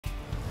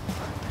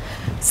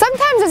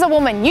Sometimes as a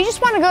woman, you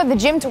just want to go to the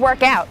gym to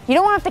work out. You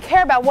don't have to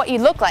care about what you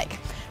look like.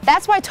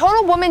 That's why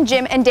Total Woman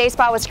Gym and Day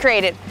Spa was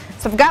created.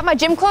 So I've got my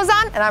gym clothes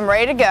on and I'm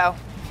ready to go.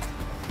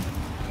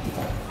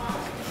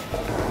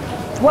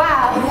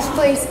 Wow, this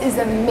place is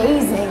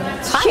amazing.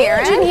 It's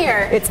huge in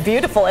here. It's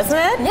beautiful, isn't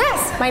it?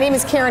 Yes. My name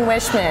is Karen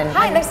Wishman.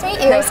 Hi, nice to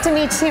meet you. Nice to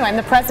meet you. I'm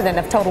the president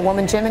of Total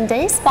Woman Gym and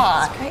Day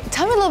Spa. Great.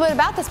 Tell me a little bit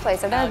about this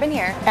place. I've never been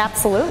here.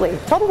 Absolutely.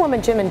 Total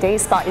Woman Gym and Day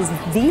Spa is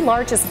the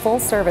largest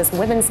full-service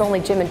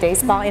women's-only gym and day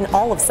spa in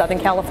all of Southern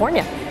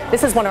California.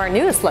 This is one of our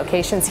newest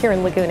locations here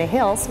in Laguna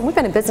Hills. We've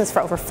been in business for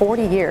over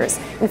 40 years.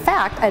 In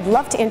fact, I'd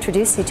love to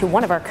introduce you to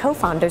one of our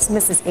co-founders,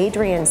 Mrs.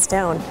 Adrienne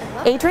Stone.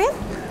 Adrienne?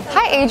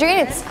 Hi,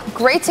 Adrienne. It's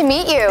great to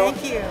meet you.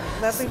 Thank you.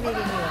 Lovely meeting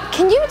you.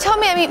 Can you tell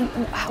me,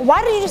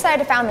 why did you decide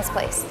to found this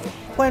place?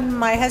 When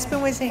my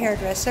husband was a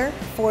hairdresser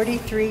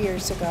 43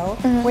 years ago,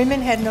 women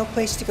had no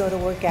place to go to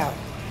work out.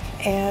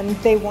 And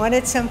they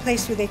wanted some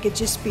place where they could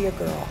just be a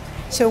girl.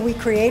 So we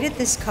created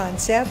this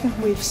concept.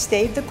 We've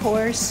stayed the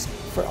course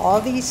for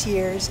all these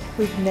years.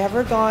 We've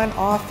never gone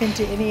off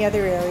into any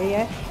other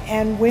area.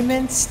 And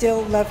women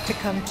still love to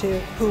come to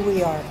who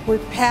we are. We're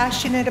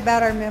passionate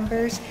about our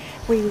members.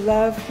 We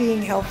love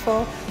being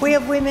helpful. We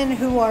have women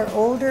who are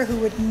older who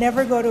would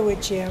never go to a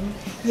gym,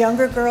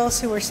 younger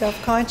girls who are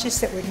self-conscious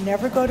that would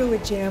never go to a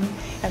gym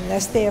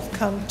unless they have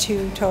come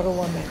to Total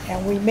Woman.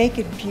 And we make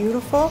it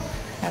beautiful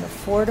and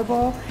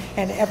affordable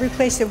and every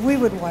place that we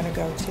would want to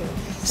go to.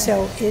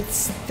 So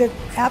it's the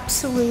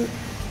absolute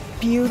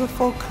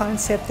beautiful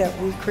concept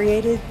that we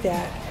created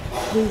that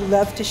we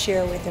love to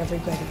share with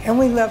everybody. And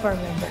we love our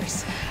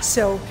members.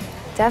 So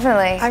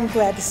definitely. I'm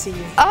glad to see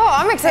you. Oh,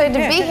 I'm excited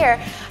to be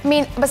here. I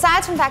mean,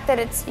 besides from the fact that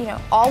it's,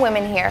 all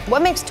women here,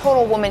 what makes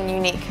Total Woman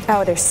unique?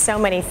 Oh, there's so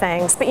many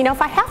things. But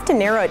if I have to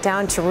narrow it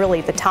down to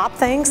really the top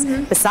things,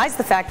 besides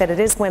the fact that it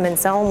is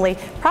women's only,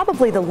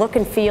 probably the look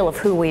and feel of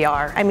who we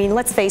are. I mean,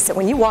 let's face it,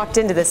 when you walked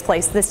into this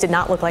place, this did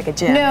not look like a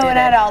gym, No, did not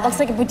at all. It looks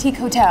like a boutique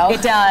hotel.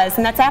 It does,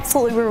 and that's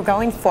absolutely what we're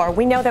going for.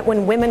 We know that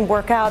when women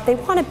work out, they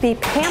want to be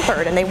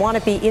pampered and they want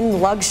to be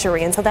in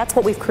luxury, and so that's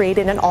what we've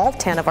created in all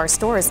 10 of our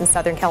stores in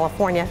Southern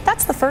California.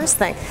 That's the first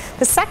thing.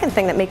 The second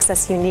thing that makes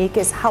us unique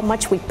is how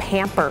much we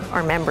pamper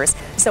our members.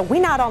 So we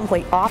not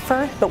only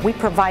offer, but we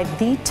provide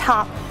the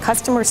top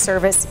customer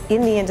service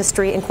in the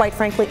industry and quite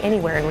frankly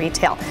anywhere in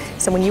retail.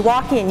 So when you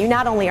walk in, you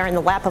not only are in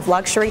the lap of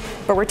luxury,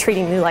 but we're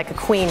treating you like a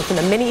queen from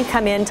the minute you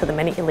come in to the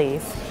minute you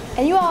leave.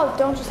 And you all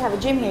don't just have a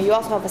gym here, you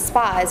also have a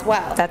spa as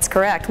well. That's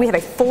correct. We have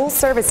a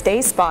full-service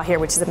day spa here,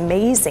 which is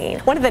amazing.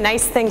 One of the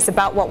nice things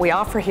about what we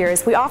offer here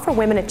is we offer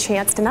women a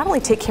chance to not only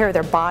take care of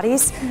their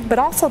bodies, but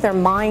also their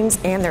minds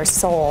and their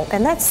soul.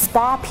 And that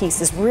spa piece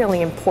is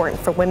really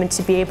important for women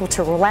to be able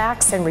to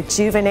relax and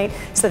rejuvenate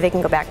so they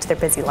can go back to their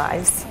busy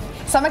lives.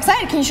 So I'm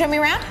excited. Can you show me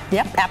around?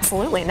 Yep,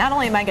 absolutely. Not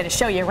only am I going to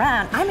show you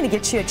around, I'm going to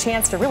get you a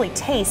chance to really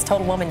taste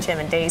Total Woman Gym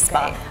and Day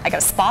Spa. Great. I got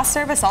a spa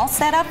service all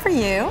set up for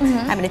you.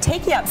 I'm going to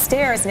take you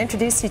upstairs and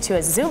introduce you to a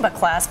Zumba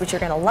class, which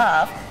you're going to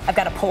love. I've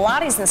got a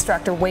Pilates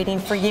instructor waiting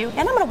for you, and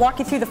I'm going to walk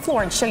you through the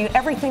floor and show you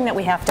everything that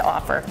we have to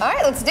offer. All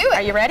right, let's do it.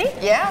 Are you ready?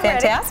 Yeah, I'm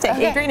Fantastic.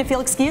 ready. Okay. Adrienne, if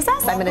you'll excuse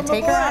us, I'm going to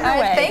take her on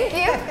her way.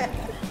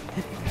 Thank you.